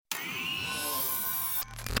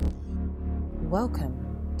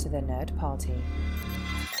Welcome to the Nerd Party.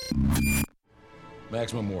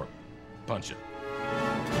 Maximum warp. Punch it.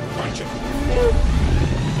 Punch it.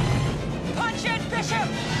 Punch it, Bishop!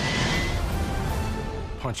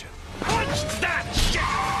 Punch it. Punch that shit!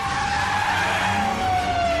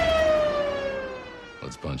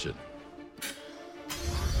 Let's punch it.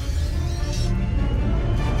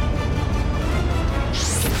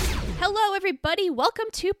 Hello, everybody. Welcome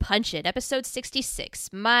to Punch It, episode 66.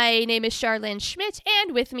 My name is Charlene Schmidt,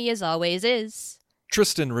 and with me, as always, is...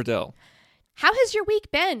 Tristan Riddell. How has your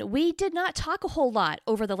week been? We did not talk a whole lot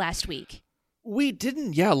over the last week. We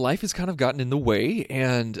didn't. Yeah, life has kind of gotten in the way.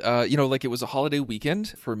 And, it was a holiday weekend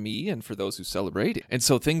for me and for those who celebrate. And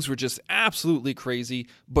so things were just absolutely crazy,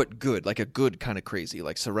 but good, like a good kind of crazy,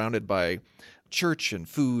 like surrounded by church and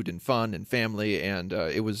food and fun and family. And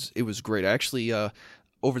it was great. Actually,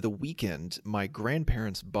 over the weekend, my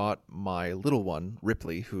grandparents bought my little one,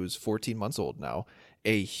 Ripley, who's 14 months old now,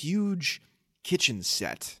 a huge kitchen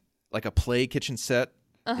set, like a play kitchen set.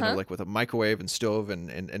 Like with a microwave and stove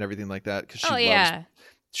and everything like that, because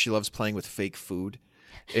she loves playing with fake food.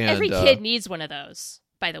 And, every kid needs one of those,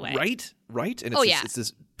 by the way. Right. And it's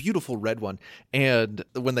this beautiful red one. And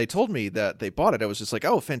when they told me that they bought it, I was just like,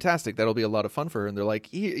 oh, fantastic. That'll be a lot of fun for her. And they're like,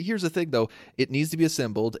 here's the thing, though. It needs to be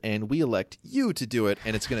assembled, and we elect you to do it,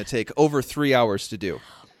 and it's going to take over 3 hours to do.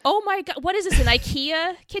 Oh, my God. What is this, an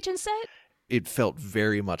IKEA kitchen set? It felt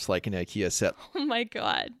very much like an IKEA set. Oh, my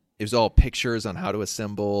God. It was all pictures on how to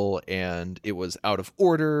assemble, and it was out of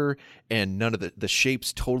order, and none of the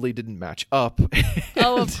shapes totally didn't match up.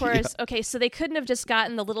 Oh, of course. Yeah. Okay, so they couldn't have just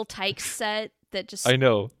gotten the little Tykes set that just... I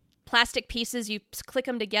know. Plastic pieces, you click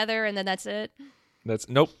them together, and then that's it?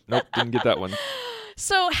 Nope, didn't get that one.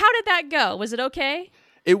 So how did that go? Was it okay?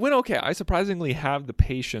 It went okay. I surprisingly have the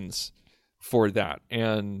patience for that,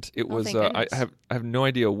 and it was I have no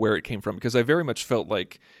idea where it came from, because I very much felt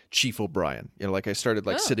like Chief O'Brien. Like I started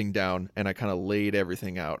sitting down and I kind of laid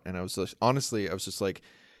everything out, and I was just like,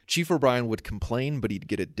 Chief O'Brien would complain, but he'd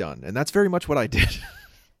get it done, and that's very much what I did.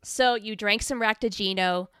 So you drank some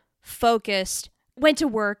Ractigino, focused, went to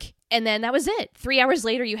work, and then that was it. 3 hours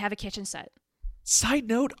later, you have a kitchen set. Side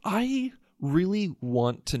note, I really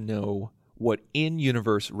want to know what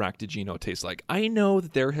in-universe Ractigino tastes like. I know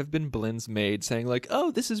that there have been blends made saying like, oh,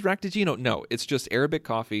 this is Ractigino. No, it's just Arabic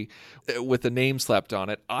coffee with a name slapped on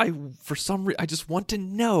it. I just want to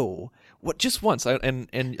know what just once.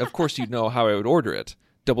 And of course, you know how I would order it.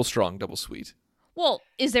 Double strong, double sweet. Well,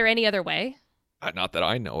 is there any other way? Not that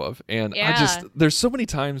I know of. And yeah. There's so many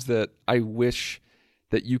times that I wish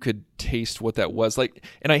that you could taste what that was like.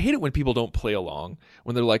 And I hate it when people don't play along,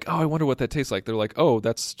 when they're like, oh, I wonder what that tastes like. They're like, oh,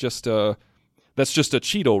 that's just a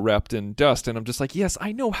Cheeto wrapped in dust. And I'm just like, yes,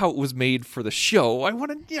 I know how it was made for the show. I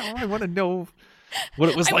want to know what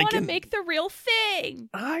it was like. I want to make the real thing.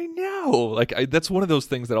 I know. That's one of those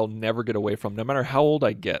things that I'll never get away from. No matter how old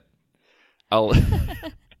I get, I'll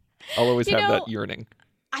always have that yearning.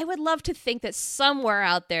 I would love to think that somewhere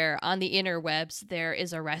out there on the interwebs, there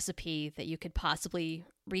is a recipe that you could possibly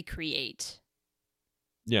recreate.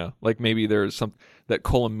 Yeah, like maybe there's some that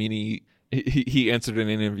Colomini, he answered in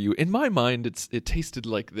an interview. In my mind, it tasted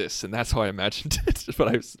like this, and that's how I imagined it. But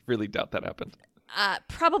I really doubt that happened.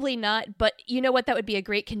 Probably not. But you know what? That would be a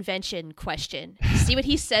great convention question. See what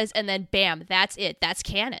he says, and then bam, that's it. That's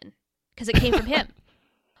canon because it came from him.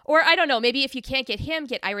 Or I don't know. Maybe if you can't get him,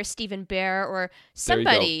 get Ira Stephen Bear or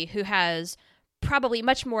somebody who has probably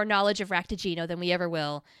much more knowledge of Ractigino than we ever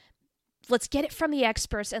will. Let's get it from the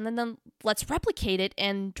experts, and then let's replicate it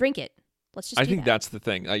and drink it. I think that's the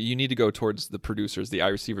thing. You need to go towards the producers, the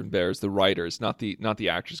Ira Stephen Bears, the writers, not the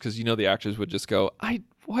actors, because the actors would just go, I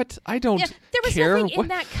don't care. There was nothing in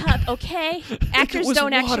that cup, okay? Actors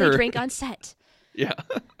don't actually drink on set. Yeah.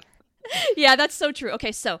 Yeah, that's so true.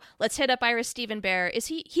 Okay, so let's hit up Ira Stephen Bear.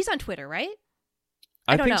 He's on Twitter, right?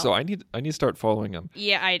 I think so. I need to start following him.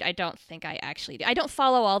 Yeah, I don't think I actually do. I don't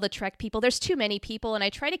follow all the Trek people. There's too many people, and I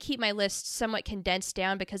try to keep my list somewhat condensed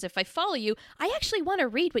down, because if I follow you, I actually want to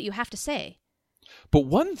read what you have to say. But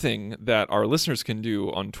one thing that our listeners can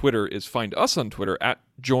do on Twitter is find us on Twitter at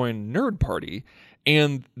Join Nerd Party,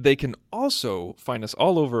 and they can also find us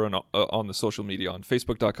all over on the social media on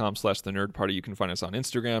Facebook.com/The Nerd Party. You can find us on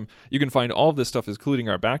Instagram. You can find all of this stuff, including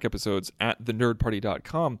our back episodes, at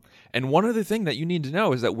thenerdparty.com. And one other thing that you need to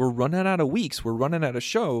know is that we're running out of weeks. We're running out of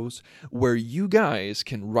shows where you guys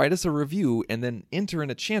can write us a review and then enter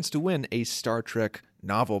in a chance to win a Star Trek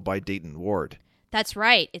novel by Dayton Ward. That's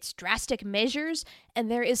right. It's Drastic Measures,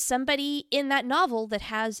 and there is somebody in that novel that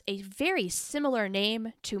has a very similar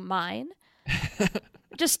name to mine.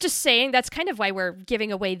 just saying, that's kind of why we're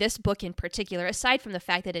giving away this book in particular, aside from the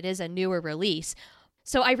fact that it is a newer release.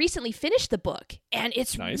 So I recently finished the book, and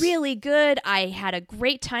it's really good. I had a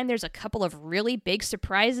great time. There's a couple of really big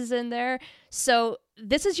surprises in there. So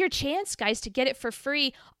this is your chance, guys, to get it for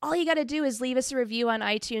free. All you got to do is leave us a review on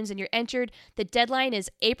iTunes, and you're entered. The deadline is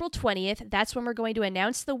April 20th. That's when we're going to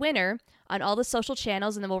announce the winner on all the social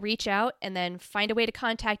channels, and then we'll reach out and then find a way to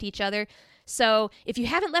contact each other. So if you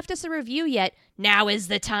haven't left us a review yet, now is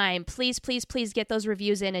the time. Please, please, please get those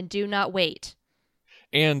reviews in and do not wait.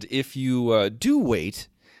 And if you do wait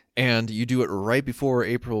and you do it right before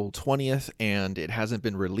April 20th and it hasn't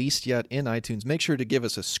been released yet in iTunes, make sure to give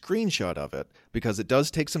us a screenshot of it because it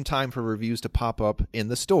does take some time for reviews to pop up in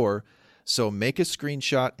the store. So make a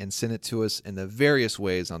screenshot and send it to us in the various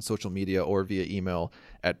ways on social media or via email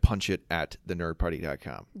at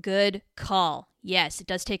punchit@thenerdparty.com. Good call. Yes, it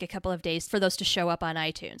does take a couple of days for those to show up on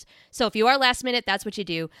iTunes. So if you are last minute, that's what you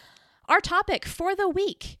do. Our topic for the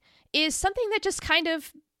week is something that just kind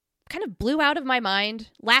of blew out of my mind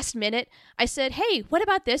last minute. I said, hey, what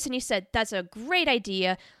about this? And you said, that's a great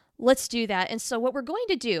idea. Let's do that. And so what we're going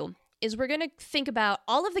to do is we're going to think about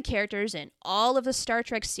all of the characters in all of the Star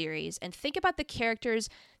Trek series and think about the characters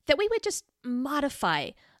that we would just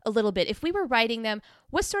modify a little bit. If we were writing them,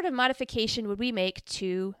 what sort of modification would we make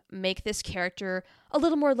to make this character a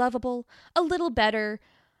little more lovable, a little better,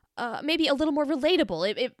 maybe a little more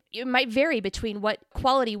relatable? It might vary between what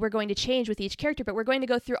quality we're going to change with each character, but we're going to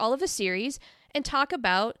go through all of the series and talk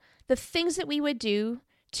about the things that we would do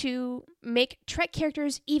to make Trek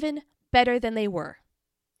characters even better than they were.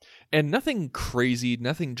 And nothing crazy,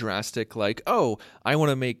 nothing drastic like, oh, I want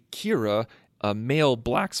to make Kira a male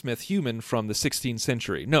blacksmith human from the 16th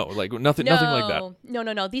century. No, like nothing like that.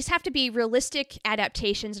 No. These have to be realistic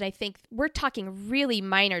adaptations, and I think we're talking really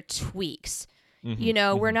minor tweaks.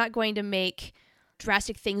 Mm-hmm, we're not going to make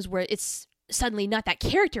drastic things where it's suddenly not that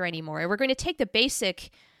character anymore. We're going to take the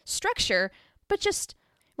basic structure, but just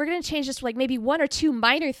we're going to change just like maybe one or two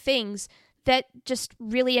minor things that just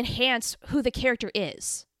really enhance who the character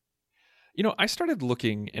is. I started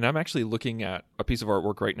looking, and I'm actually looking at a piece of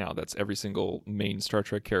artwork right now that's every single main Star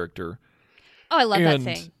Trek character. Oh, I love that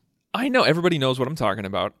thing. I know, everybody knows what I'm talking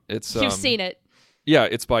about. You've seen it. Yeah,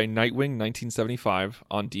 it's by Nightwing 1975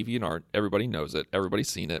 on DeviantArt. Everybody knows it. Everybody's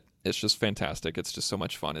seen it. It's just fantastic. It's just so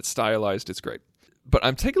much fun. It's stylized. It's great. But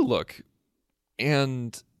I'm taking a look,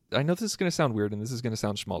 and I know this is going to sound weird, and this is going to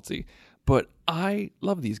sound schmaltzy, but I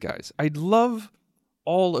love these guys. I love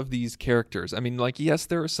all of these characters. I mean, like, yes,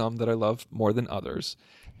 there are some that I love more than others,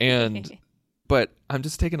 but I'm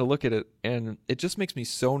just taking a look at it, and it just makes me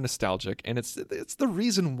so nostalgic, and it's the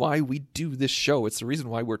reason why we do this show. It's the reason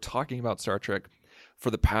why we're talking about Star Trek for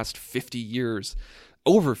the past 50 years,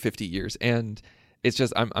 over 50 years, and it's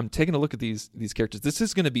just I'm taking a look at these characters. This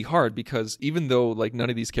is going to be hard because even though like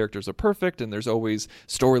none of these characters are perfect, and there's always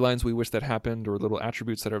storylines we wish that happened or little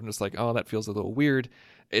attributes that are just like, oh, that feels a little weird.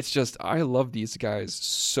 It's just I love these guys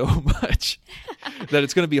so much that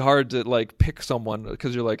it's going to be hard to like pick someone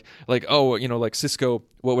because you're like oh, like Sisko,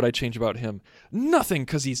 what would I change about him? Nothing,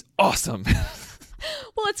 because he's awesome.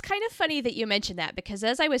 Well, it's kind of funny that you mentioned that because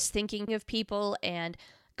as I was thinking of people and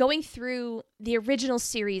going through the original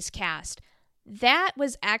series cast, that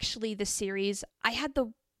was actually the series I had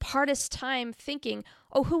the hardest time thinking,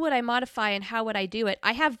 oh, who would I modify and how would I do it?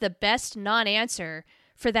 I have the best non-answer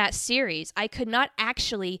for that series. I could not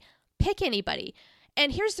actually pick anybody.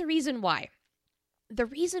 And here's the reason why. The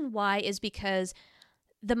reason why is because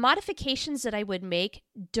the modifications that I would make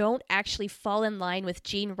don't actually fall in line with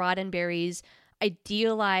Gene Roddenberry's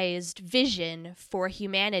idealized vision for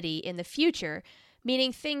humanity in the future,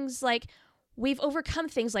 meaning things like we've overcome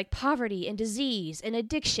things like poverty and disease and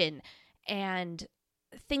addiction and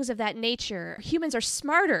things of that nature. Humans are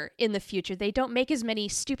smarter in the future. They don't make as many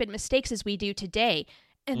stupid mistakes as we do today.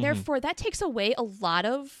 And therefore, that takes away a lot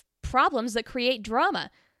of problems that create drama.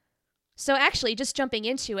 So actually, just jumping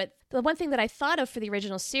into it, the one thing that I thought of for the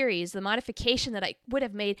original series, the modification that I would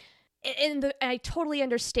have made, and I totally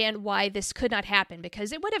understand why this could not happen,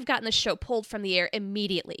 because it would have gotten the show pulled from the air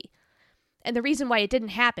immediately. And the reason why it didn't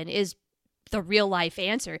happen is the real-life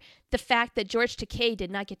answer. The fact that George Takei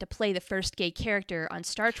did not get to play the first gay character on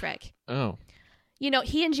Star Trek. Oh.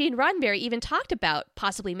 He and Gene Roddenberry even talked about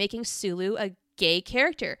possibly making Sulu a gay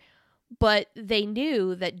character, but they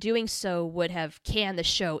knew that doing so would have canned the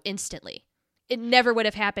show instantly. It never would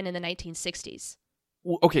have happened in the 1960s.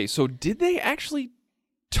 Okay, so did they actually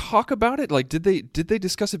talk about it? Like, did they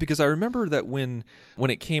discuss it? Because I remember that when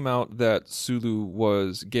it came out that Sulu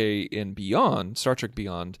was gay in Beyond, Star Trek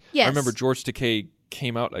Beyond, yes. I remember George Takei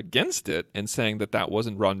came out against it and saying that that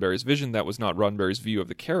wasn't Roddenberry's vision, that was not Roddenberry's view of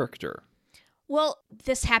the character. Well,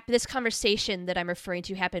 this conversation that I'm referring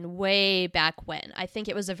to happened way back when. I think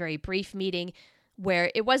it was a very brief meeting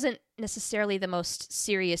where it wasn't necessarily the most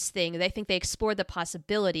serious thing. I think they explored the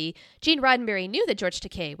possibility. Gene Roddenberry knew that George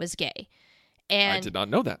Takei was gay. And I did not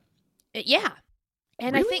know that. Yeah.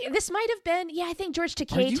 And Really? I think this might have been, I think George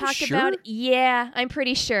Takei talked sure? about it. Yeah, I'm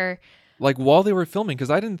pretty sure. Like while they were filming, because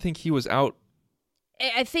I didn't think he was out.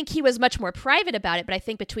 I think he was much more private about it, but I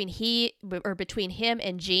think between him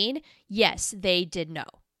and Gene, yes, they did know.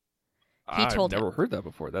 I've never heard that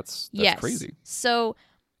before. That's yes. crazy. So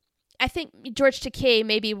I think George Takei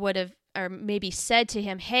maybe would have, or maybe said to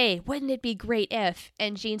him, hey, wouldn't it be great if?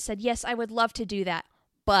 And Gene said, yes, I would love to do that,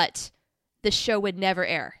 but the show would never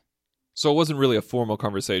air. So it wasn't really a formal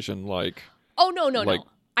conversation like... Oh, no.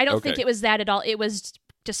 I don't think okay. it was that at all. It was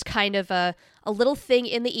just kind of a little thing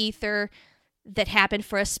in the ether that happened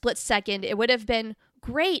for a split second. It would have been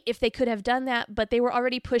great if they could have done that, but they were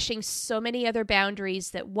already pushing so many other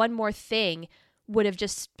boundaries that one more thing would have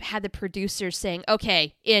just had the producers saying,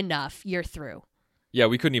 okay, enough, you're through. Yeah,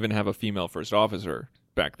 we couldn't even have a female first officer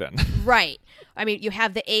back then. Right. I mean, you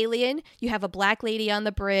have the alien, you have a black lady on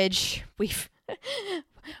the bridge.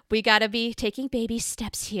 We got to be taking baby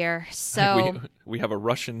steps here. So we have a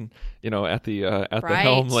Russian, at the Right.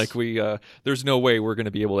 helm. Like there's no way we're going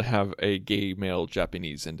to be able to have a gay male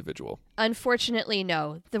Japanese individual. Unfortunately,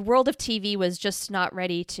 no. The world of TV was just not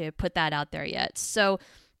ready to put that out there yet. So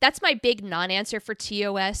that's my big non-answer for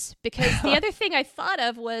TOS, because the other thing I thought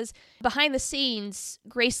of was behind the scenes,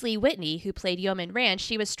 Grace Lee Whitney, who played Yeoman Rand,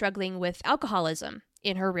 she was struggling with alcoholism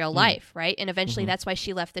in her real life, right? And eventually that's why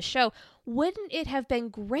she left the show. Wouldn't it have been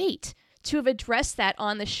great to have addressed that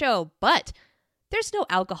on the show? But there's no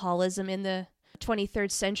alcoholism in the 23rd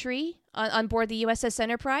century on board the USS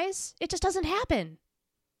Enterprise. It just doesn't happen.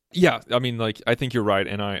 Yeah, I mean, I think you're right,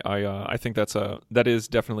 and I think that is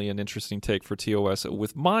definitely an interesting take for TOS.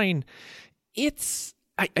 With mine, it's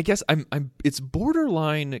I guess it's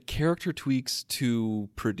borderline character tweaks to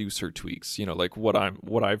producer tweaks. Like what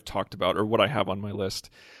I've talked about or what I have on my list.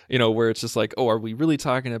 Where it's just like, oh, are we really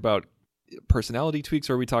talking about personality tweaks,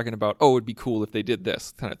 or are we talking about, oh, it'd be cool if they did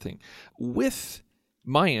this kind of thing? With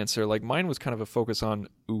my answer, like mine was kind of a focus on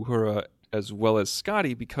Uhura as well as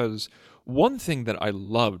Scotty, because one thing that I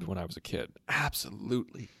loved when I was a kid,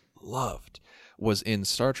 absolutely loved, was in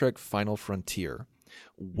Star Trek Final Frontier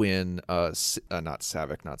when not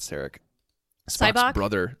Savick, not Sarek, Spock's Sybok?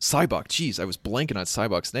 brother, Sybok. Jeez, I was blanking on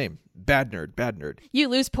Sybok's name. Bad nerd. You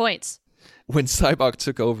lose points. When Sybok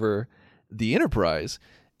took over the Enterprise,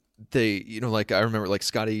 they, I remember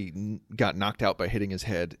Scotty got knocked out by hitting his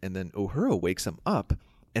head, and then Uhura wakes him up,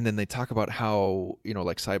 and then they talk about how,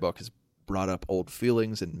 Sybok has brought up old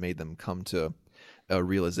feelings and made them come to a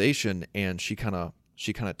realization, and she kind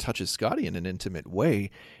of touches Scotty in an intimate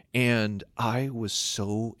way, and I was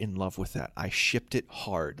so in love with that. I shipped it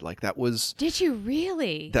hard. Did you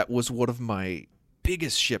really? That was one of my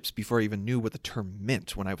biggest ships before I even knew what the term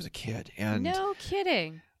meant when I was a kid. And no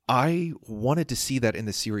kidding. I wanted to see that in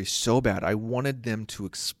the series so bad. I wanted them to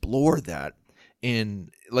explore that.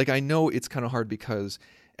 And I know it's kind of hard because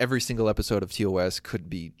every single episode of TOS could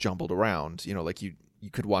be jumbled around. You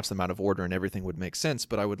could watch them out of order and everything would make sense,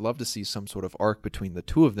 but I would love to see some sort of arc between the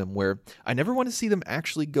two of them where I never want to see them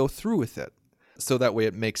actually go through with it. So that way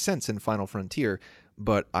it makes sense in Final Frontier,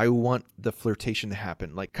 but I want the flirtation to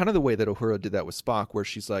happen. Kind of the way that Uhura did that with Spock, where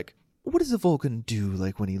she's like, what does a Vulcan do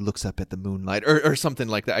when he looks up at the moonlight, or something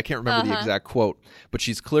like that? I can't remember the exact quote, but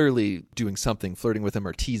she's clearly doing something, flirting with him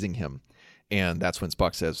or teasing him. And that's when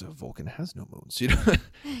Spock says, Vulcan has no moons.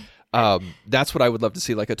 That's what I would love to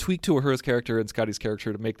see, a tweak to Uhura's character and Scotty's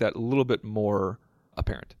character to make that a little bit more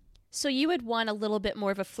apparent. So you would want a little bit more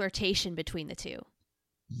of a flirtation between the two?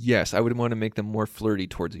 Yes, I would want to make them more flirty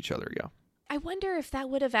towards each other, yeah. I wonder if that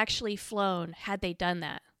would have actually flown had they done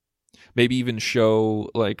that. Maybe even show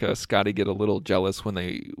Scotty get a little jealous when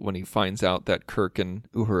he finds out that Kirk and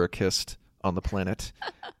Uhura kissed on the planet.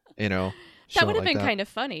 That would have been kind of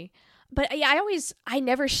funny. But yeah, I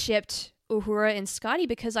never shipped Uhura and Scotty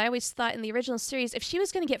because I always thought in the original series, if she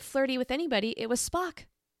was going to get flirty with anybody, it was Spock.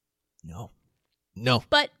 No.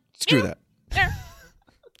 But screw that.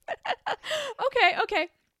 Okay.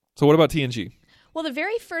 So what about TNG? Well, the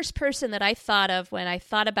very first person that I thought of when I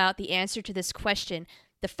thought about the answer to this question,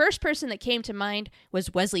 the first person that came to mind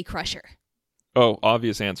was Wesley Crusher. Oh,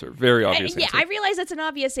 obvious answer. Very obvious answer. Yeah, I realize that's an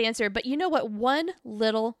obvious answer, but you know what? One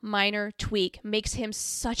little minor tweak makes him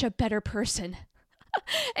such a better person.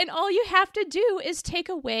 And all you have to do is take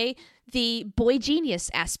away the boy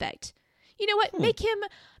genius aspect. You know what? Make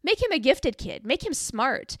him a gifted kid. Make him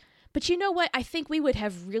smart. But you know what? I think we would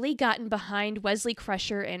have really gotten behind Wesley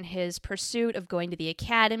Crusher and his pursuit of going to the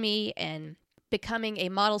academy and becoming a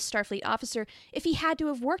model Starfleet officer if he had to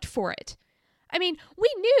have worked for it. I mean, we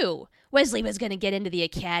knew Wesley was going to get into the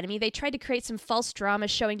academy. They tried to create some false drama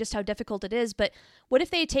showing just how difficult it is, but what if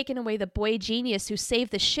they had taken away the boy genius who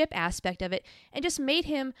saved the ship aspect of it and just made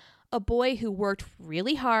him a boy who worked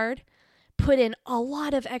really hard, put in a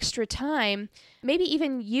lot of extra time, maybe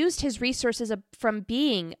even used his resources from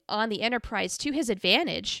being on the Enterprise to his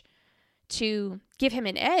advantage to give him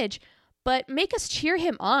an edge, but make us cheer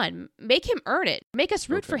him on, make him earn it, make us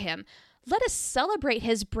root for him. Let us celebrate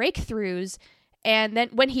his breakthroughs, and then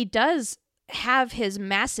when he does have his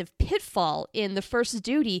massive pitfall in the first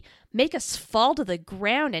duty, make us fall to the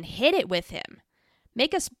ground and hit it with him.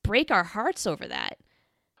 Make us break our hearts over that.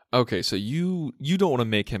 Okay, so you don't want to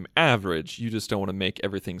make him average. You just don't want to make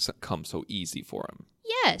everything come so easy for him.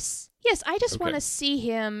 Yes, I just want to see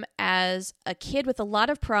him as a kid with a lot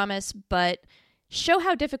of promise, but show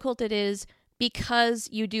how difficult it is because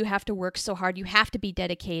you do have to work so hard. You have to be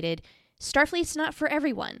dedicated. Starfleet's not for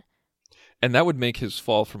everyone. And that would make his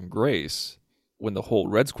fall from grace, when the whole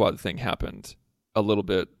Red Squad thing happened, a little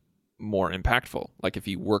bit more impactful. Like if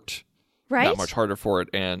he worked that much harder for it,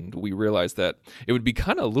 and we realized that it would be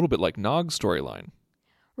kind of a little bit like Nog's storyline.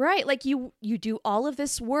 Right, like you do all of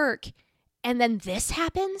this work, and then this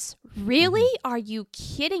happens? Really? Are you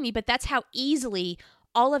kidding me? But that's how easily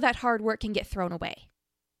all of that hard work can get thrown away.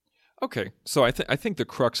 Okay, so I think the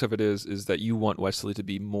crux of it is that you want Wesley to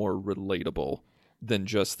be more relatable than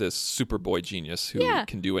just this Superboy genius who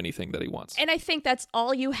can do anything that he wants. And I think that's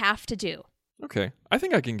all you have to do. Okay, I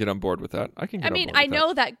think I can get on board with that. I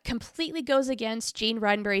know that completely goes against Gene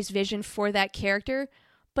Roddenberry's vision for that character,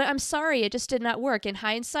 but I'm sorry, it just did not work. In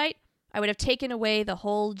hindsight, I would have taken away the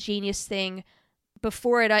whole genius thing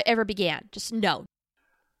before it ever began. Just no.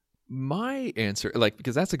 My answer,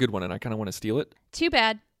 because that's a good one and I kind of want to steal it. Too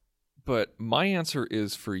bad. But my answer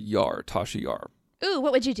is for Tasha Yar. Ooh,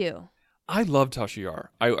 what would you do? I love Tasha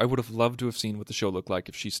Yar. I would have loved to have seen what the show looked like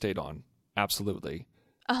if she stayed on. Absolutely.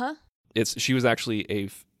 Uh-huh. She was actually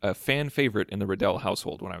a fan favorite in the Riddell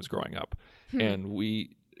household when I was growing up. And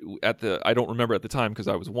I don't remember at the time because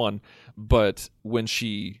I was 1, but when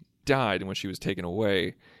she died and when she was taken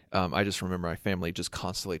away, I just remember my family just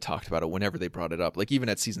constantly talked about it whenever they brought it up. Like even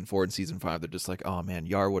at season 4 and season 5, they're just like, oh man,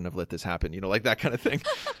 Yar wouldn't have let this happen. Like that kind of thing.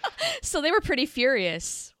 So they were pretty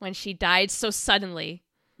furious when she died so suddenly.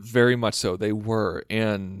 Very much so. They were.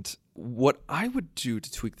 And what I would do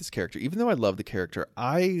to tweak this character, even though I love the character,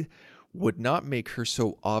 I would not make her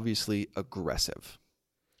so obviously aggressive.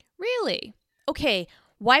 Really? Okay.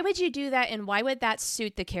 Why would you do that, and why would that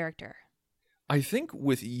suit the character? I think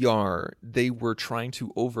with Yar, they were trying to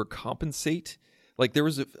overcompensate. Like there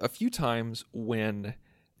was a few times when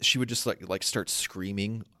she would just like start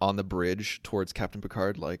screaming on the bridge towards Captain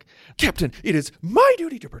Picard, like, Captain, it is my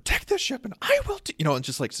duty to protect this ship, and I will, and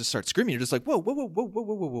just start screaming. You're just like,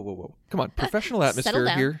 whoa. Come on, professional atmosphere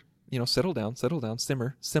here. Settle down,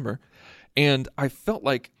 simmer. And I felt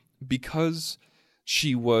like because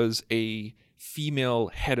she was a female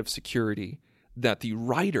head of security, that the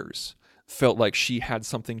writers felt like she had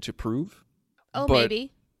something to prove. Oh, but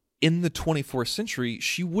maybe. In the 24th century,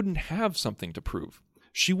 she wouldn't have something to prove.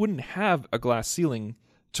 She wouldn't have a glass ceiling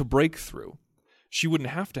to break through. She wouldn't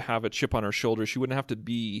have to have a chip on her shoulder. She wouldn't have to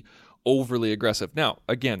be overly aggressive. Now,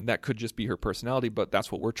 again, that could just be her personality, but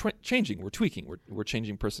that's what we're changing. We're tweaking. We're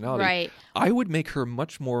changing personality. Right. I would make her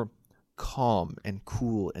much more calm and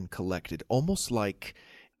cool and collected, almost like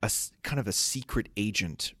a kind of a secret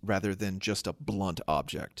agent rather than just a blunt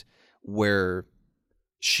object, where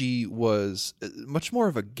she was much more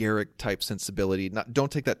of a Garrick type sensibility.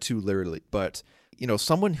 Don't take that too literally, but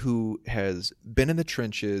someone who has been in the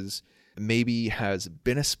trenches, maybe has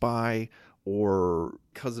been a spy, or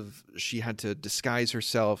because of she had to disguise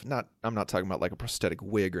herself. I'm not talking about like a prosthetic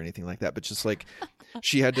wig or anything like that, but just like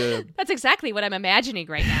she had to. That's exactly what I'm imagining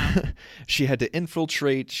right now. She had to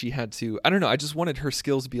infiltrate. She had to. I don't know. I just wanted her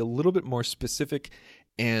skills to be a little bit more specific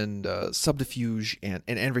and subterfuge and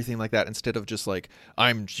everything like that, instead of just like,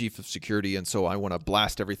 I'm chief of security and so I want to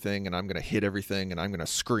blast everything and I'm going to hit everything and I'm going to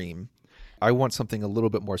scream. I want something a little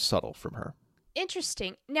bit more subtle from her.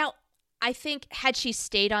 Interesting. Now, I think had she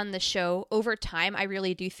stayed on the show over time, I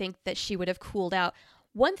really do think that she would have cooled out.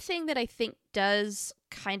 One thing that I think does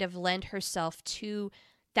kind of lend herself to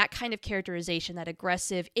that kind of characterization, that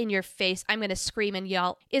aggressive, in-your-face, I'm going to scream and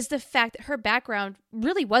yell, is the fact that her background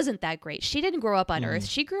really wasn't that great. She didn't grow up on Earth.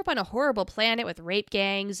 She grew up on a horrible planet with rape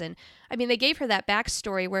gangs. And, they gave her that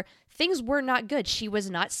backstory where things were not good. She was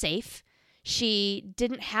not safe. She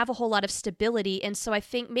didn't have a whole lot of stability. And so I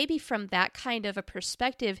think maybe from that kind of a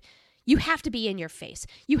perspective, you have to be in your face.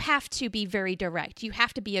 You have to be very direct. You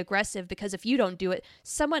have to be aggressive, because if you don't do it,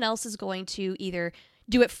 someone else is going to either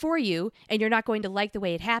do it for you and you're not going to like the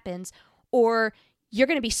way it happens, or you're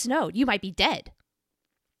going to be snowed. You might be dead.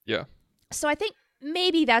 Yeah. So I think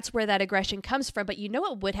maybe that's where that aggression comes from. But you know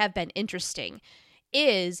what would have been interesting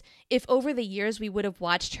is if over the years we would have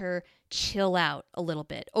watched her chill out a little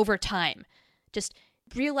bit over time, just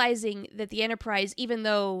realizing that the Enterprise, even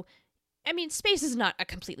though, I mean, space is not a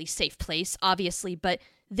completely safe place, obviously, but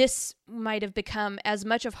this might have become as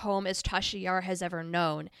much of home as Tasha Yar has ever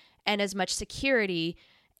known, and as much security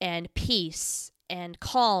and peace and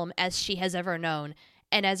calm as she has ever known.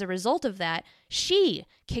 And as a result of that, she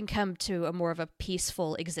can come to a more of a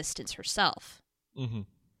peaceful existence herself. Mm-hmm.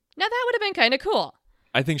 Now, that would have been kind of cool.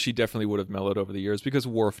 I think she definitely would have mellowed over the years because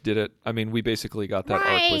Worf did it. I mean, we basically got that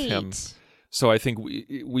arc with him. So I think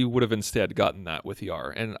we would have instead gotten that with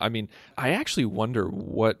Yar. And I mean, I actually wonder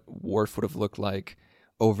what Worf would have looked like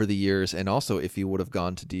over the years, and also if he would have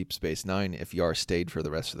gone to Deep Space Nine if Yar stayed for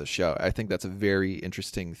the rest of the show. I think that's a very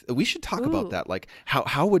interesting. We should talk about that. Like,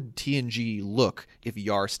 how would TNG look if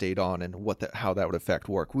Yar stayed on, and how that would affect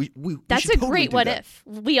Worf? That's a totally great what if.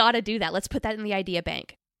 We ought to do that. Let's put that in the idea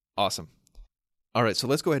bank. Awesome. All right, so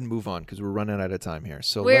let's go ahead and move on because we're running out of time here.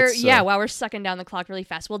 So we're sucking down the clock really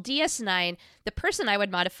fast. Well, DS9, the person I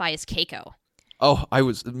would modify is Keiko. Oh,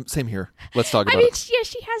 same here. Let's talk about it.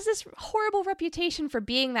 She has this horrible reputation for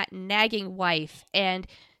being that nagging wife. And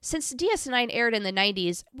since DS9 aired in the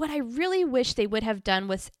 90s, what I really wish they would have done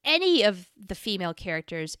with any of the female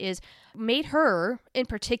characters is made her, in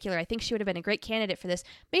particular, I think she would have been a great candidate for this,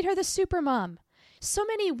 made her the super mom. So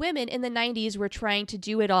many women in the 90s were trying to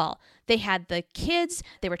do it all. They had the kids,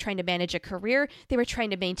 they were trying to manage a career, they were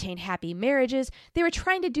trying to maintain happy marriages, they were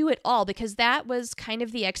trying to do it all because that was kind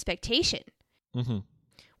of the expectation. Mm-hmm.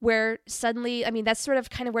 Where suddenly, I mean, that's sort of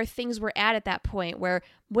kind of where things were at that point, where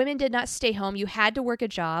women did not stay home. You had to work a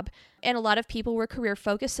job, and a lot of people were career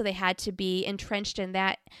focused, so they had to be entrenched in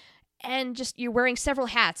that. And just you're wearing several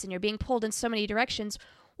hats and you're being pulled in so many directions.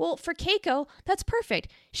 Well, for Keiko, that's perfect.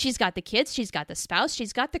 She's got the kids, she's got the spouse,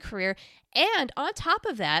 she's got the career. And on top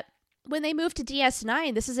of that, when they moved to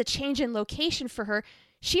DS9, this is a change in location for her.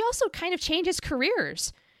 She also kind of changes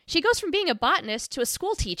careers. She goes from being a botanist to a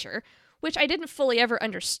school teacher, which I didn't fully ever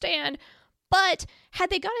understand. But had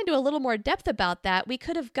they gone into a little more depth about that, we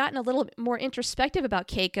could have gotten a little bit more introspective about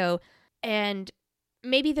Keiko, and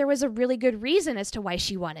maybe there was a really good reason as to why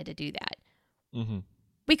she wanted to do that. Mm-hmm.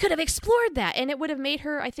 We could have explored that, and it would have made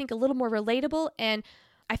her, I think, a little more relatable, and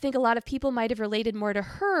I think a lot of people might have related more to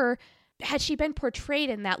her had she been portrayed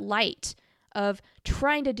in that light of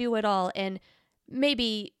trying to do it all and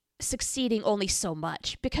maybe succeeding only so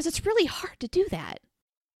much, because it's really hard to do that.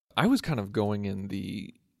 I was kind of going in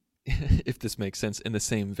the, if this makes sense, in the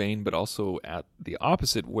same vein, but also at the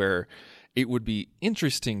opposite, where it would be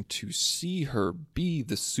interesting to see her be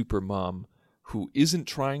the super mom who isn't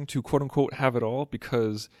trying to quote unquote have it all,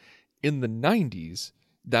 because in the 90s,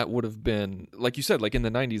 that would have been, like you said, like in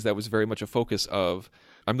the 90s, that was very much a focus of,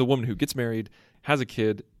 I'm the woman who gets married, has a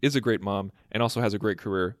kid, is a great mom, and also has a great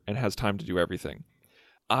career and has time to do everything.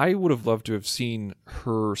 I would have loved to have seen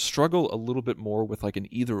her struggle a little bit more with like an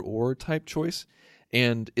either-or type choice.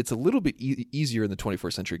 And it's a little bit easier in the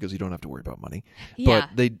 21st century because you don't have to worry about money. Yeah.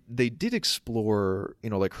 But they did explore,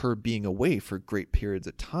 like her being away for great periods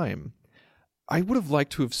of time. I would have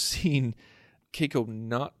liked to have seen Keiko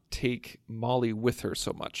not take Molly with her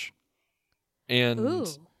so much. And Ooh.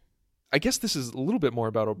 I guess this is a little bit more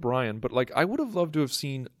about O'Brien, but like I would have loved to have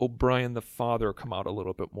seen O'Brien the father come out a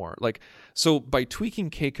little bit more. Like, so by tweaking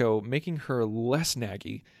Keiko, making her less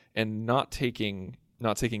naggy and not taking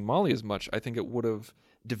Molly as much, I think it would have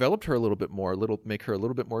developed her a little bit more, make her a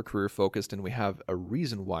little bit more career focused, and we have a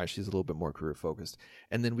reason why she's a little bit more career focused.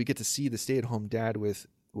 And then we get to see the stay-at-home dad with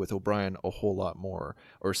O'Brien a whole lot more,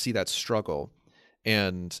 or see that struggle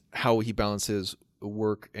and how he balances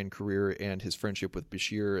work and career and his friendship with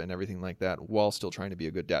Bashir and everything like that while still trying to be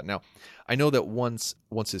a good dad. Now, I know that once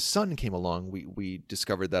his son came along, we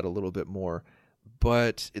discovered that a little bit more,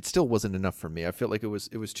 but it still wasn't enough for me. I felt like it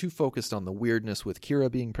was too focused on the weirdness with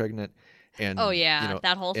Kira being pregnant and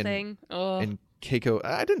that whole thing. Oh. And Keiko,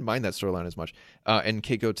 I didn't mind that storyline as much. And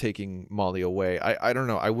Keiko taking Molly away. I don't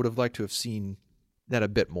know. I would have liked to have seen that a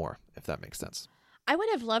bit more, if that makes sense. I would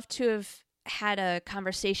have loved to have had a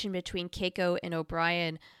conversation between Keiko and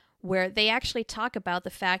O'Brien where they actually talk about the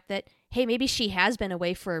fact that, hey, maybe she has been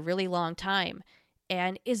away for a really long time.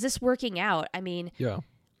 And is this working out? I mean, yeah.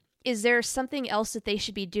 is there something else that they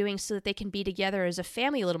should be doing so that they can be together as a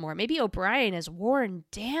family a little more? Maybe O'Brien is worn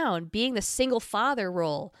down being the single father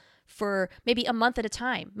role for maybe a month at a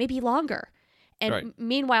time, maybe longer. And Right.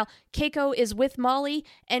 Meanwhile, Keiko is with Molly,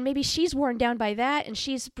 and maybe she's worn down by that, and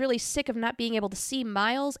she's really sick of not being able to see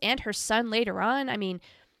Miles and her son later on. I mean,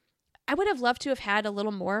 I would have loved to have had a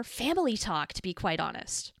little more family talk, to be quite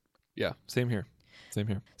honest. Yeah, same here. Same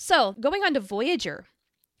here. So, going on to Voyager.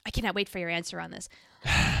 I cannot wait for your answer on this.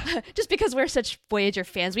 Just because we're such Voyager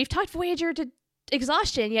fans. We've talked Voyager to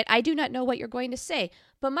exhaustion, yet I do not know what you're going to say.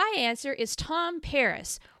 But my answer is Tom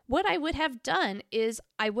Paris. What I would have done is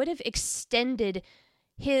I would have extended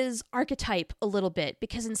his archetype a little bit,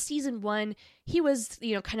 because in season 1, he was,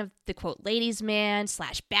 kind of the quote ladies man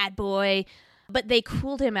 / bad boy, but they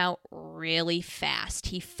cooled him out really fast.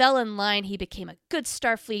 He fell in line. He became a good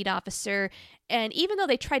Starfleet officer. And even though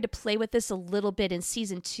they tried to play with this a little bit in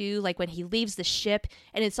season 2, like when he leaves the ship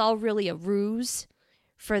and it's all really a ruse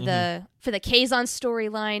for the Kazon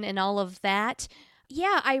storyline and all of that.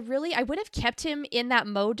 Yeah, I would have kept him in that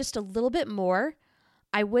mode just a little bit more.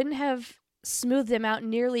 I wouldn't have smoothed him out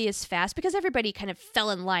nearly as fast because everybody kind of fell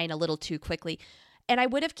in line a little too quickly. And I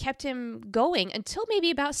would have kept him going until maybe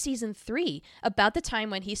about season 3, about the time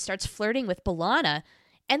when he starts flirting with B'Elanna.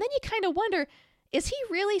 And then you kind of wonder, is he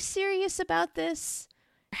really serious about this?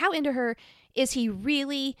 How into her is he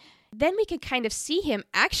really? Then we can kind of see him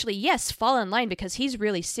actually, yes, fall in line because he's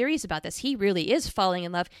really serious about this. He really is falling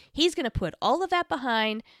in love. He's going to put all of that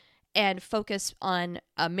behind and focus on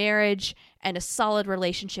a marriage and a solid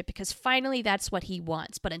relationship because finally that's what he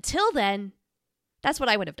wants. But until then, that's what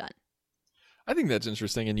I would have done. I think that's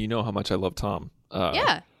interesting, and you know how much I love Tom.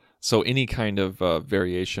 Yeah. So any kind of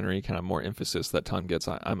variation or any kind of more emphasis that Tom gets,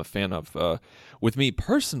 I'm a fan of. With me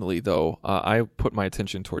personally, though, I put my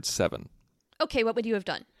attention towards 7. Okay, what would you have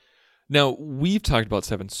done? Now, we've talked about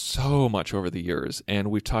 7 so much over the years,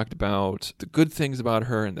 and we've talked about the good things about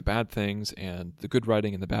her and the bad things and the good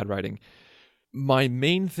writing and the bad writing. My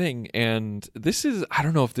main thing, and this is, I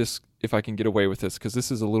don't know if I can get away with this because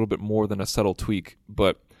this is a little bit more than a subtle tweak,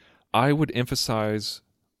 but I would emphasize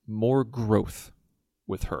more growth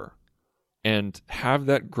with her and have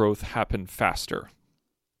that growth happen faster.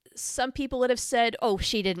 Some people would have said, oh,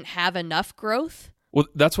 she didn't have enough growth. Well,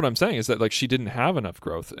 that's what I'm saying is that like she didn't have enough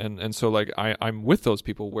growth. And so like I'm with those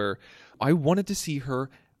people where I wanted to see her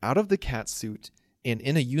out of the cat suit and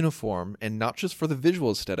in a uniform, and not just for the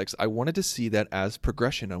visual aesthetics. I wanted to see that as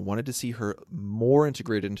progression. I wanted to see her more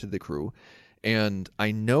integrated into the crew. And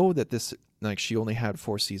I know that this, like, she only had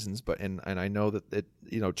 4 seasons, but and I know that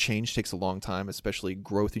it, change takes a long time, especially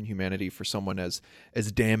growth in humanity for someone as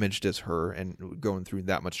damaged as her and going through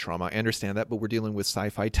that much trauma. I understand that, but we're dealing with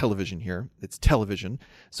sci-fi television here. It's television,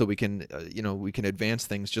 so we can we can advance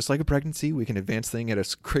things just like a pregnancy. We can advance things at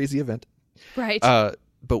a crazy event, right?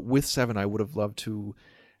 But with 7, I would have loved to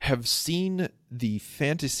have seen the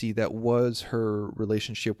fantasy that was her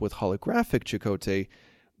relationship with holographic Chakotay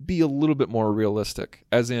be a little bit more realistic,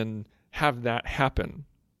 as in have that happen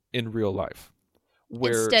in real life.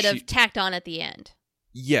 Where instead of tacked on at the end.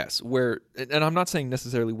 Yes, and I'm not saying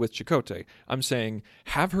necessarily with Chakotay. I'm saying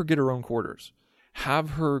have her get her own quarters.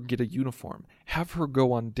 Have her get a uniform. Have her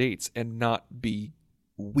go on dates and not be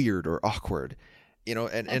weird or awkward.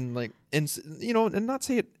 And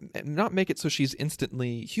not make it so she's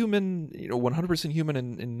instantly human, 100% human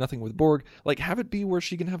and nothing with Borg. Like, have it be where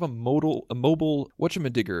she can have a mobile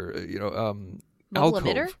whatchamadigger, Mobile alcove.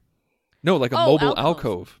 emitter? No, like a mobile alcove.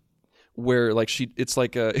 alcove where like it's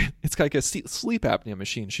like a sleep apnea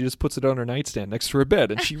machine. She just puts it on her nightstand next to her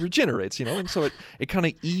bed and she regenerates, and so it kind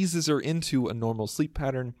of eases her into a normal sleep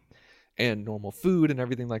pattern and normal food and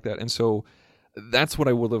everything like that. And so that's what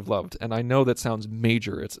I would have loved. And I know that sounds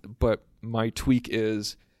major, but my tweak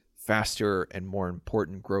is faster and more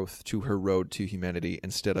important growth to her road to humanity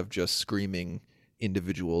instead of just screaming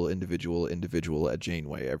individual at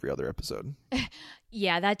Janeway every other episode.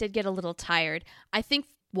 Yeah, that did get a little tired. I think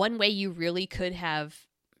one way you really could have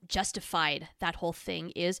justified that whole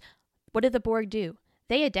thing is, what did the Borg do?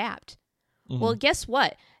 They adapt. Mm-hmm. Well, guess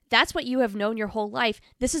what? That's what you have known your whole life.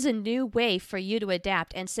 This is a new way for you to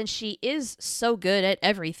adapt. And since she is so good at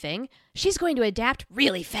everything, she's going to adapt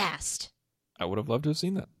really fast. I would have loved to have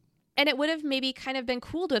seen that. And it would have maybe kind of been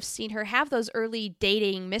cool to have seen her have those early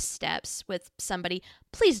dating missteps with somebody.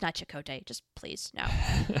 Please not Chakotay. Just please, no.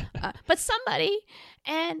 But somebody.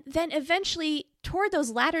 And then eventually, toward those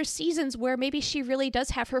latter seasons where maybe she really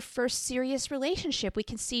does have her first serious relationship, we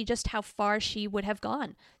can see just how far she would have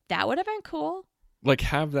gone. That would have been cool. Like,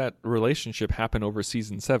 have that relationship happen over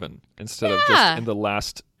season 7 instead of just in the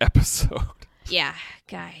last episode. Yeah,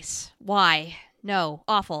 guys. Why? No,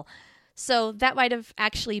 awful. So that might have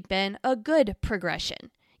actually been a good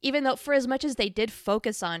progression. Even though for as much as they did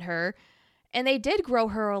focus on her and they did grow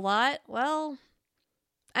her a lot, well,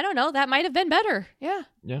 I don't know, that might have been better. Yeah.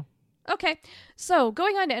 Yeah. Okay. So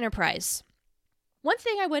going on to Enterprise. One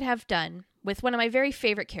thing I would have done with one of my very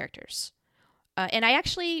favorite characters, and I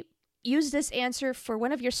actually used this answer for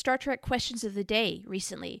one of your Star Trek questions of the day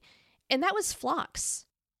recently, and that was Phlox.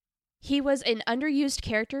 He was an underused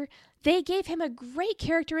character. They gave him a great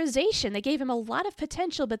characterization. They gave him a lot of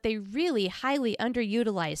potential, but they really highly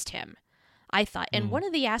underutilized him, I thought. And one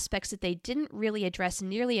of the aspects that they didn't really address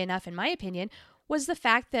nearly enough, in my opinion, was the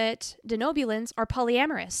fact that Denobulans are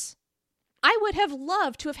polyamorous. I would have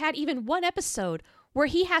loved to have had even one episode where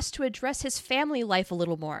he has to address his family life a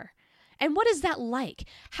little more. And what is that like?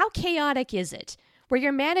 How chaotic is it? Where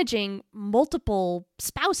you're managing multiple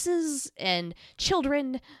spouses and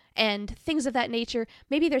children and things of that nature.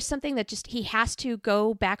 Maybe there's something that just he has to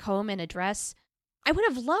go back home and address. I would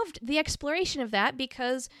have loved the exploration of that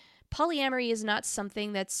because polyamory is not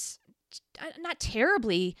something that's not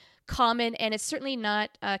terribly common, and it's certainly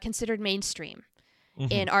not considered mainstream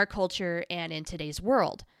in our culture and in today's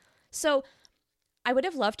world. So I would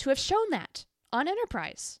have loved to have shown that on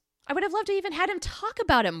Enterprise. I would have loved to even had him talk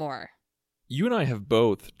about it more. You and I have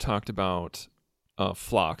both talked about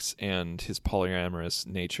Phlox and his polyamorous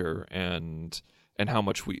nature and how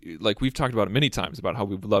much we've talked about it many times about how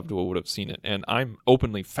we would have seen it. And I'm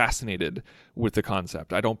openly fascinated with the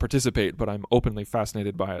concept. I don't participate, but I'm openly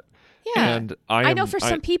fascinated by it. Yeah. And I know for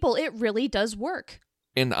some people it really does work.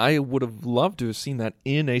 And I would have loved to have seen that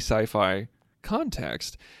in a sci-fi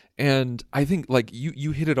context. And I think, like,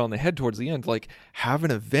 you hit it on the head towards the end. Like, have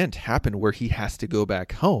an event happen where he has to go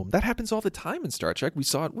back home. That happens all the time in Star Trek. We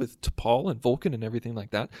saw it with T'Pol and Vulcan and everything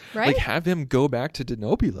like that. Right? Like, have him go back to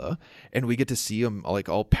Denobula, and we get to see him, like,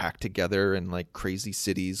 all packed together in, like, crazy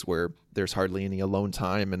cities where there's hardly any alone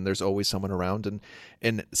time and there's always someone around,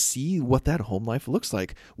 and see what that home life looks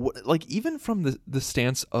like. Like, even from the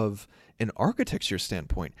stance of an architecture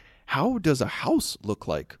standpoint, how does a house look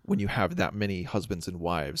like when you have that many husbands and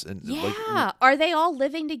wives? And yeah, are they all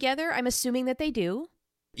living together? I'm assuming that they do.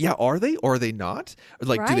 Yeah, are they or are they not?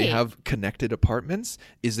 Like, do they Right. have connected apartments?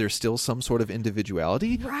 Is there still some sort of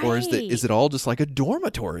individuality, or is Right. it all just like a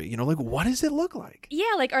dormitory? You know, like, what does it look like?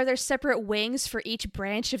 Yeah, like, are there separate wings for each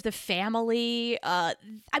branch of the family? I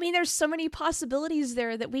mean, there's so many possibilities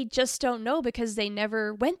there that we just don't know because they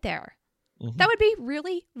never went there. That would be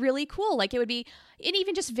really, really cool. Like, it would be, and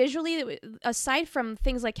even just visually, aside from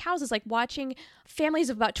things like houses, like watching families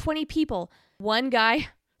of about 20 people, one guy,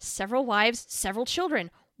 several wives, several children,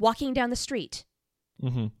 walking down the street.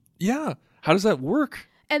 Yeah, how does that work?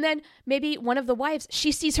 And then maybe one of the wives,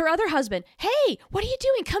 she sees her other husband. Hey, what are you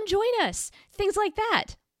doing? Come join us. Things like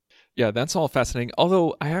that. Yeah, that's all fascinating.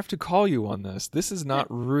 Although I have to call you on this. This is not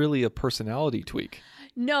really a personality tweak.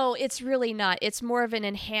 No, it's really not. It's more of an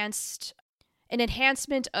enhancement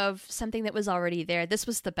of something that was already there. This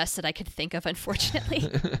was the best that I could think of, unfortunately.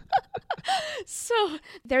 So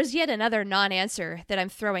there's yet another non-answer that I'm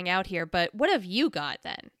throwing out here, but what have you got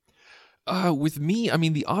then? With me, I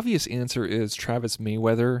mean, the obvious answer is Travis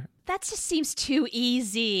Mayweather. That just seems too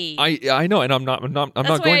easy. I know, and I'm not That's going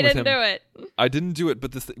why I with didn't him. do it. I didn't do it,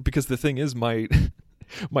 but because the thing is, my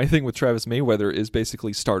my thing with Travis Mayweather is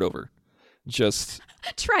basically start over. Just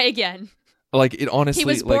Try again. like, it honestly, He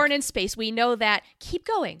was like, born in space. We know that. Keep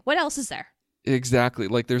going. What else is there? exactly,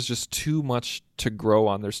 like, there's just too much to grow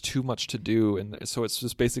on. There's too much to do, and so it's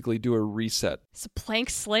just basically do a reset. It's a blank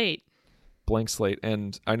slate. Blank slate.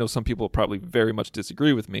 And I know some people probably very much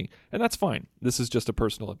disagree with me, and that's fine. This is just a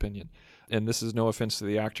personal opinion, and this is no offense to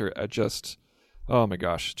the actor. Oh my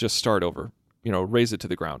gosh, just start over. You know, raise it to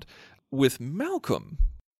the ground. With Malcolm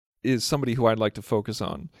is somebody who I'd like to focus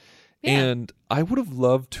on. Yeah. And I would have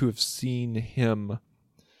loved to have seen him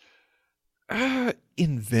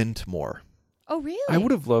invent more. Oh, really? I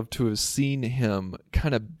would have loved to have seen him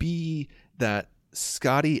kind of be that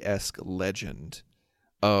Scotty-esque legend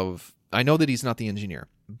of, I know that he's not the engineer,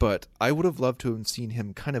 but I would have loved to have seen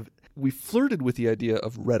him kind of, we flirted with the idea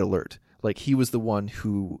of Red Alert. Like, he was the one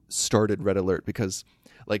who started Red Alert because,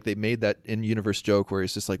 like, they made that in-universe joke where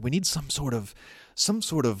it's just like, we need some sort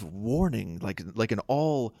of warning, like an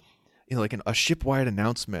all, you know, like a ship-wide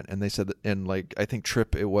announcement. And they said that, and like, I think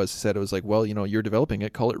Trip said it was like, well, you know, you're developing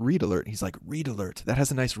it, call it Read Alert. He's like, Read Alert. That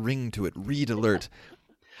has a nice ring to it. Read Alert.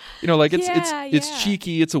 You know, like, it's Yeah.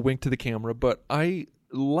 cheeky, it's a wink to the camera, but I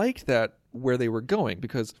liked that where they were going,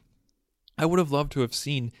 because I would have loved to have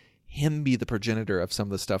seen him be the progenitor of some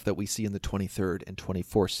of the stuff that we see in the 23rd and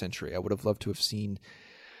 24th century. I would have loved to have seen,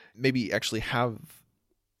 maybe actually have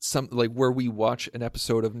some like where we watch an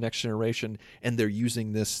episode of Next Generation and they're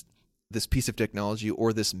using this piece of technology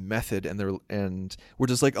or this method and we're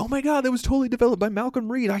just like, oh my God, that was totally developed by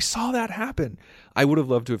Malcolm Reed. I saw that happen. I would have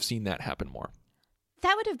loved to have seen that happen more.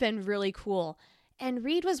 That would have been really cool. And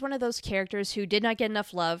Reed was one of those characters who did not get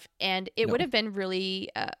enough love, and it would have been really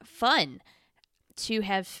fun to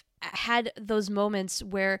have had those moments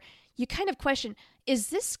where you kind of question, is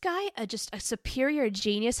this guy just a superior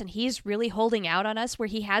genius and he's really holding out on us, where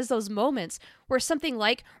he has those moments where something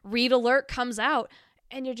like Reed Alert comes out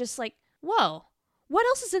and you're just like, whoa, what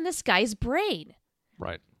else is in this guy's brain?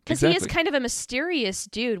 Right. Because he is kind of a mysterious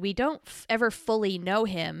dude. We don't ever fully know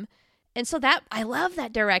him. And so that I love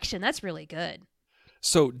that direction. That's really good.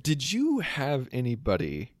 So did you have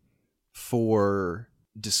anybody for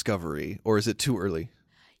Discovery, or is it too early?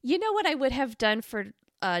 You know what I would have done for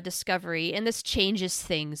Discovery, and this changes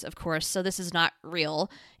things, of course, so this is not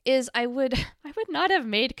real, is I would not have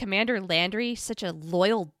made Commander Landry such a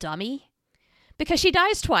loyal dummy, because she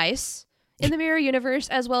dies twice in the Mirror Universe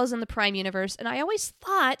as well as in the Prime Universe, and I always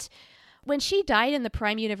thought when she died in the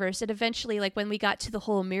Prime Universe, it eventually, like when we got to the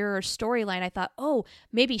whole Mirror storyline, I thought, oh,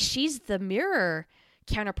 maybe she's the Mirror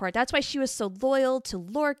counterpart. That's why she was so loyal to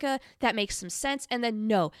Lorca. That makes some sense. And then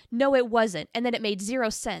no, it wasn't. And then it made zero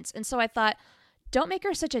sense. And so I thought, don't make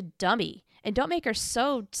her such a dummy, and don't make her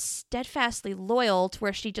so steadfastly loyal to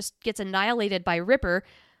where she just gets annihilated by Ripper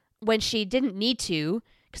when she didn't need to,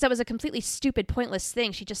 because that was a completely stupid, pointless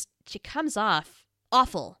thing. She comes off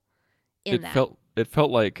awful in that. It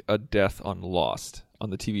felt like a death on Lost, on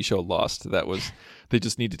the TV show Lost. They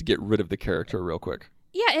just needed to get rid of the character real quick.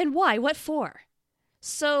 Yeah, and why? What for?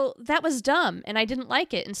 So that was dumb, and I didn't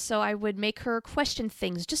like it, and so I would make her question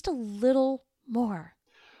things just a little more.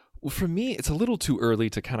 Well, for me, it's a little too early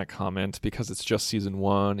to kind of comment because it's just season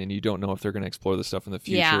 1, and you don't know if they're going to explore this stuff in the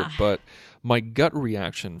future. Yeah. But my gut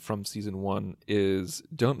reaction from season 1 is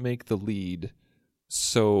don't make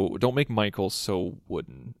Michael so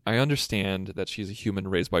wooden. I understand that she's a human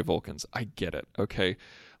raised by Vulcans. I get it, okay?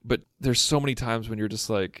 But there's so many times when you're just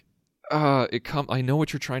like, I know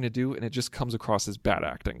what you're trying to do, and it just comes across as bad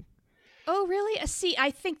acting. Oh, really? See,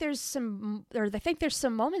 I think there's some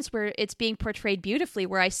moments where it's being portrayed beautifully,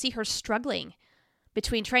 where I see her struggling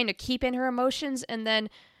between trying to keep in her emotions, and then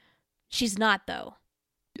she's not, though.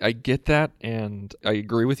 I get that, and I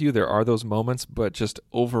agree with you. There are those moments, but just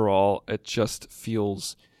overall, it just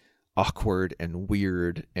feels awkward and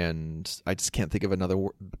weird, and I just can't think of another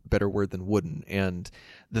better word than wooden. And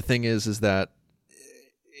the thing is that,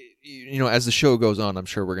 you know, as the show goes on, I'm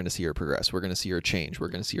sure we're going to see her progress. We're going to see her change. We're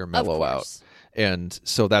going to see her mellow out. And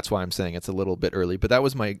so that's why I'm saying it's a little bit early. But that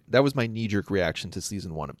was my knee-jerk reaction to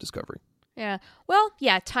season 1 of Discovery. Yeah. Well,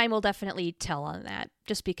 yeah, time will definitely tell on that,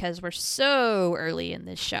 just because we're so early in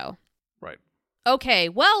this show. Right. Okay,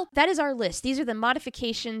 well, that is our list. These are the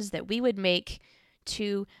modifications that we would make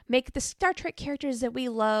to make the Star Trek characters that we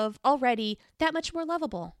love already that much more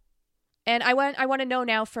lovable. And I want to know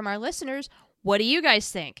now from our listeners, what do you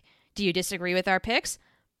guys think? Do you disagree with our picks?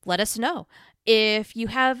 Let us know. If you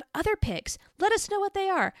have other picks, let us know what they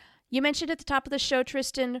are. You mentioned at the top of the show,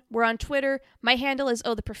 Tristan, we're on Twitter. My handle is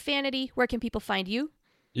 @theprofanity. Where can people find you?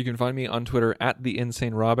 You can find me on Twitter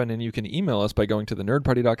 @TheInsaneRobin, and you can email us by going to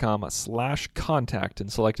thenerdparty.com/contact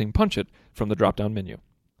and selecting Punch It from the drop-down menu.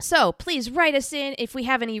 So please write us in. If we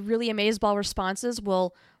have any really amazeball responses,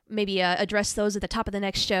 we'll maybe address those at the top of the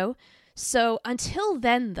next show. So until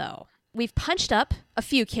then, though, we've punched up a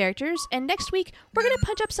few characters, and next week we're going to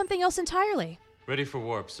punch up something else entirely. Ready for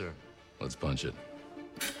warp, sir. Let's punch it.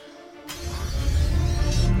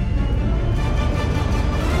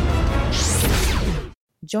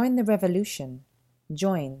 Join the revolution.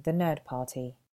 Join the Nerd Party.